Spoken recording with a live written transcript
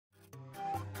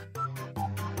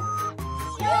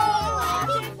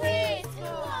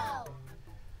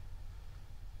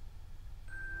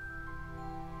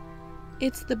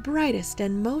It's the brightest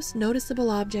and most noticeable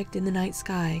object in the night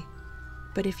sky,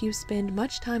 but if you spend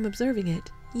much time observing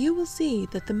it, you will see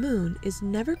that the moon is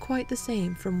never quite the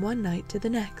same from one night to the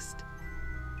next.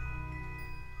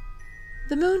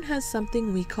 The moon has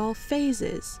something we call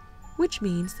phases, which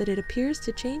means that it appears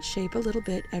to change shape a little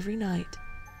bit every night.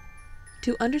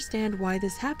 To understand why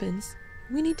this happens,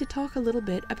 we need to talk a little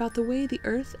bit about the way the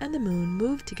Earth and the moon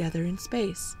move together in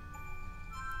space.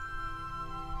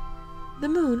 The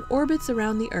moon orbits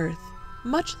around the Earth,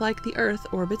 much like the Earth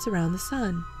orbits around the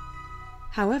sun.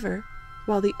 However,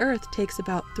 while the Earth takes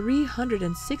about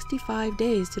 365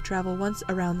 days to travel once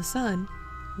around the sun,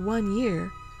 1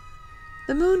 year,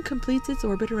 the moon completes its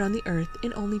orbit around the Earth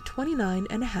in only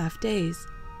 29.5 days,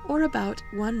 or about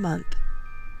 1 month.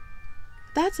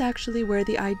 That's actually where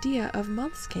the idea of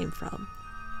months came from,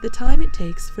 the time it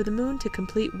takes for the moon to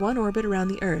complete one orbit around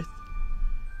the Earth,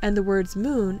 and the words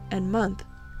moon and month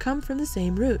come from the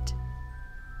same root.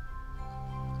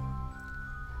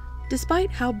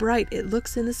 Despite how bright it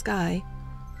looks in the sky,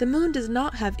 the moon does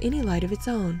not have any light of its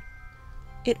own.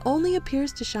 It only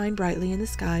appears to shine brightly in the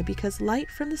sky because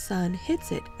light from the sun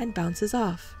hits it and bounces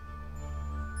off.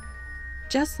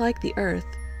 Just like the Earth,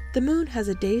 the moon has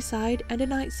a day side and a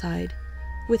night side,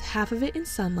 with half of it in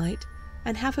sunlight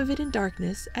and half of it in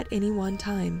darkness at any one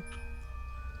time.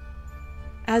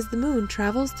 As the moon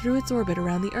travels through its orbit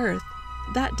around the Earth,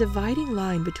 that dividing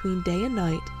line between day and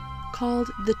night, called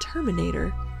the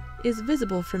terminator, is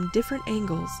visible from different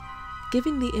angles,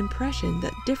 giving the impression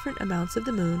that different amounts of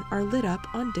the moon are lit up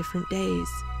on different days.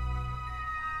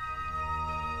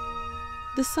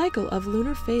 The cycle of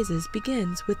lunar phases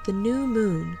begins with the new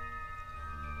moon.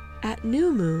 At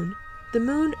new moon, the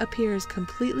moon appears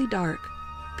completely dark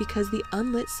because the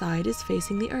unlit side is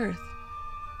facing the Earth.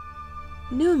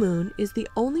 New moon is the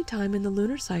only time in the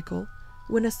lunar cycle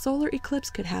when a solar eclipse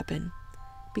could happen,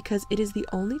 because it is the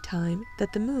only time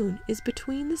that the moon is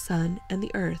between the sun and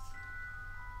the Earth.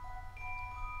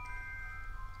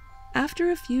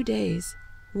 After a few days,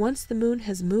 once the moon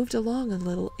has moved along a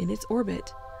little in its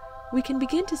orbit, we can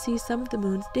begin to see some of the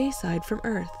moon's day side from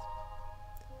Earth.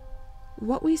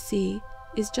 What we see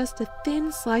is just a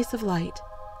thin slice of light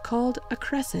called a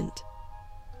crescent.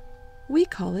 We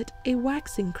call it a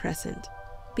waxing crescent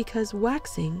because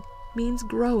waxing means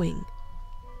growing.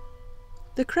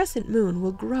 The crescent moon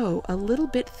will grow a little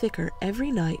bit thicker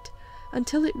every night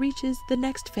until it reaches the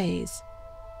next phase,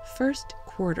 first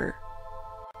quarter.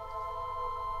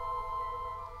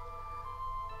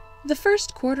 The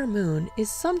first quarter moon is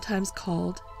sometimes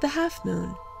called the half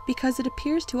moon because it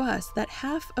appears to us that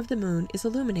half of the moon is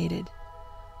illuminated,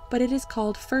 but it is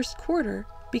called first quarter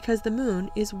because the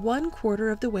moon is 1/4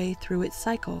 of the way through its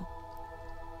cycle.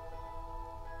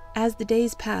 As the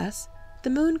days pass, the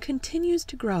moon continues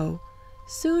to grow,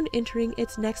 soon entering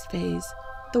its next phase,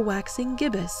 the waxing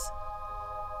gibbous.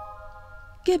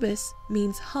 Gibbous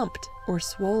means humped or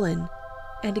swollen,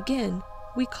 and again,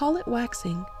 we call it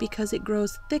waxing because it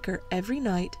grows thicker every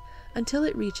night until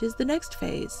it reaches the next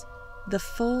phase, the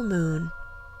full moon.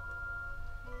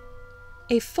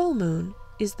 A full moon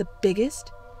is the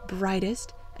biggest,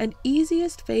 brightest, and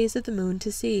easiest phase of the moon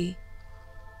to see.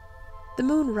 The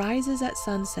moon rises at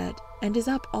sunset and is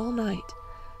up all night,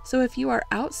 so if you are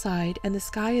outside and the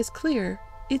sky is clear,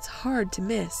 it's hard to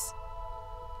miss.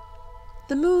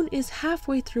 The moon is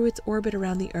halfway through its orbit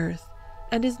around the Earth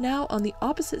and is now on the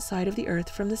opposite side of the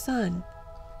Earth from the sun.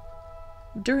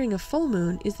 During a full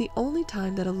moon is the only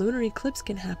time that a lunar eclipse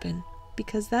can happen,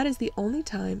 because that is the only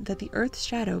time that the Earth's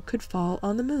shadow could fall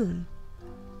on the moon.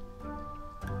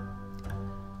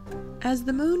 As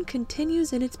the moon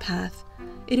continues in its path,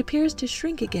 it appears to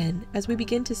shrink again as we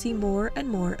begin to see more and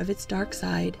more of its dark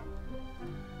side.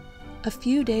 A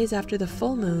few days after the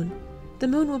full moon, the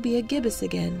moon will be a gibbous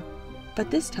again, but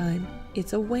this time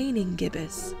it's a waning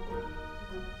gibbous.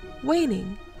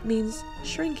 Waning means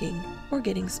shrinking or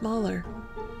getting smaller,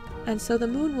 and so the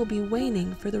moon will be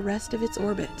waning for the rest of its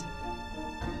orbit.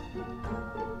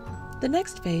 The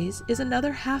next phase is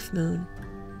another half moon,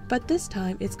 but this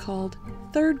time it's called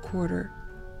third quarter,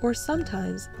 or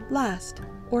sometimes last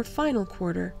or final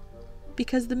quarter,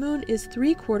 because the moon is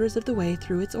 3/4 of the way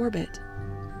through its orbit.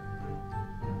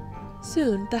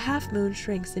 Soon the half moon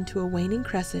shrinks into a waning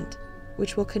crescent,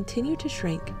 which will continue to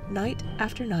shrink night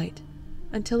after night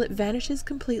until it vanishes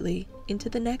completely into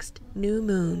the next new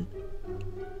moon.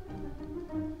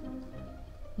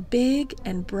 Big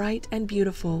and bright and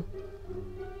beautiful,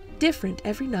 different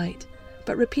every night,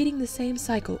 but repeating the same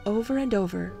cycle over and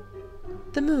over,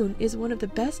 the moon is one of the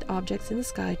best objects in the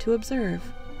sky to observe,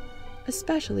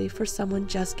 especially for someone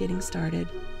just getting started.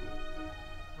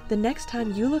 The next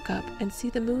time you look up and see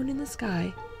the moon in the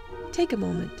sky, Take a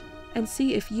moment and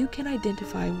see if you can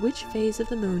identify which phase of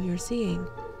the moon you're seeing,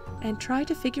 and try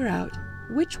to figure out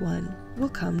which one will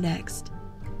come next.